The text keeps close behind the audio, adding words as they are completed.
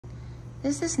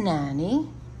This is Nani.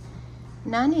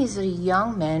 Nani is a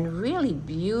young man, really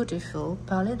beautiful,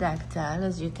 polydactyl,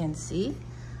 as you can see.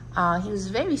 He was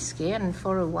very scared and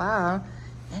for a while,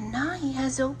 and now he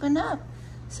has opened up.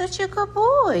 Such a good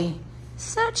boy.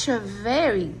 Such a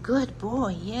very good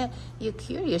boy. Yeah, you're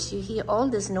curious. You hear all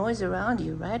this noise around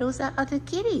you, right? Those are other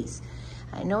kitties.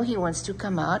 I know he wants to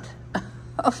come out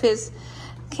of his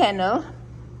kennel,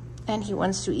 and he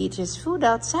wants to eat his food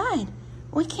outside.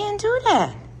 We can't do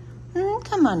that.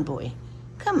 Come on, boy.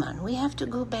 Come on, we have to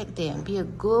go back there and be a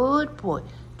good boy,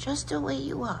 just the way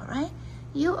you are, right?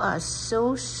 You are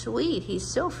so sweet. He's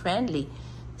so friendly,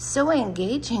 so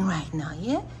engaging right now,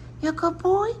 yeah? You're a good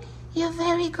boy? You're a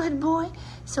very good boy.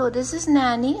 So this is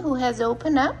Nani, who has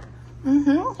opened up,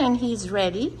 and he's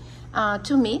ready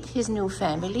to meet his new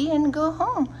family and go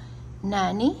home.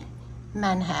 Nani,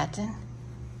 Manhattan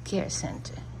Care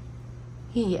Center.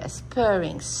 Yes,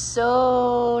 purring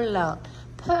so loud.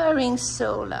 Purring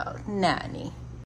so loud. Nani.